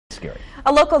Gary.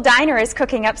 A local diner is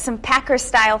cooking up some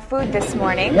Packer-style food this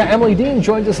morning. Yeah, Emily Dean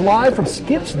joins us live from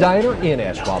Skip's Diner in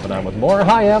Ashwaubenon with more.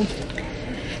 Hi, Em.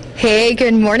 Hey,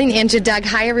 good morning, Angie, Doug.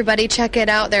 Hi, everybody. Check it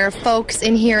out. There are folks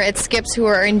in here at Skip's who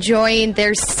are enjoying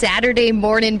their Saturday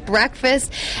morning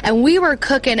breakfast, and we were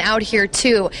cooking out here,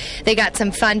 too. They got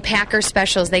some fun Packer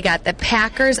specials. They got the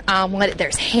Packers omelet.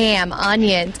 There's ham,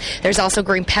 onions. There's also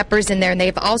green peppers in there, and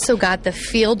they've also got the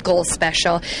field goal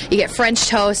special. You get French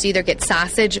toast, you either get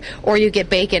sausage or you get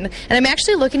bacon. And I'm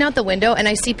actually looking out the window, and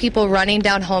I see people running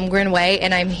down Holmgren Way,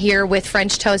 and I'm here with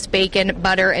French toast, bacon,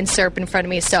 butter, and syrup in front of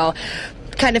me, so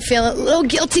kind of feeling a little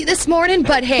guilty this morning,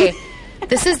 but hey,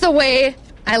 this is the way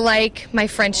I like my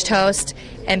French toast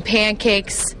and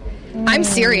pancakes. I'm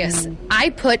serious. I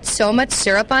put so much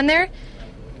syrup on there,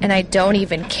 and I don't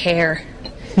even care.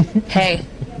 Hey.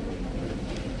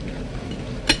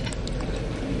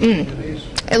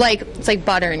 It's like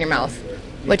butter in your mouth,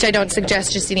 which I don't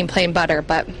suggest just eating plain butter,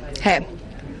 but hey.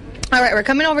 All right, we're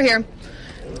coming over here.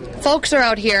 Folks are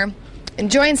out here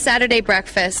enjoying Saturday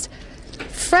breakfast.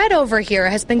 Fred over here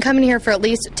has been coming here for at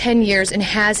least 10 years and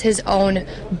has his own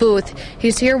booth.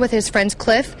 He's here with his friends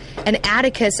Cliff and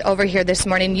Atticus over here this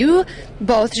morning. You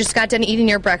both just got done eating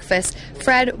your breakfast.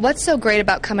 Fred, what's so great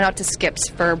about coming out to Skip's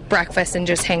for breakfast and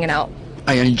just hanging out?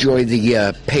 I enjoy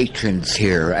the patrons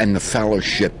here and the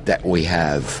fellowship that we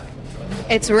have.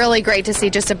 It's really great to see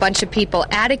just a bunch of people.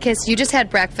 Atticus, you just had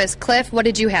breakfast. Cliff, what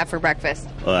did you have for breakfast?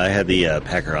 Well, I had the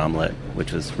Packer omelet,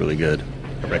 which was really good.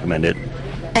 I recommend it.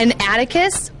 And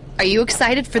Atticus, are you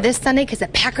excited for this Sunday? Because the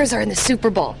Packers are in the Super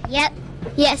Bowl. Yep.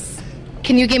 Yes.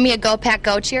 Can you give me a Go Pack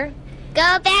Go cheer?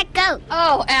 Go Pack Go.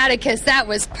 Oh, Atticus, that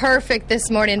was perfect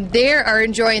this morning. They are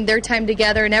enjoying their time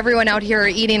together, and everyone out here are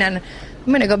eating. And I'm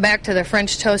going to go back to the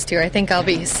French toast here. I think I'll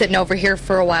be sitting over here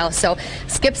for a while. So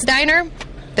Skip's Diner,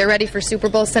 they're ready for Super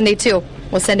Bowl Sunday, too.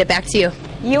 We'll send it back to you.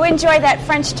 You enjoy that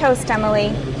French toast, Emily.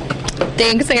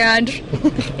 Thanks, Ange.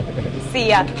 See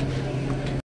ya.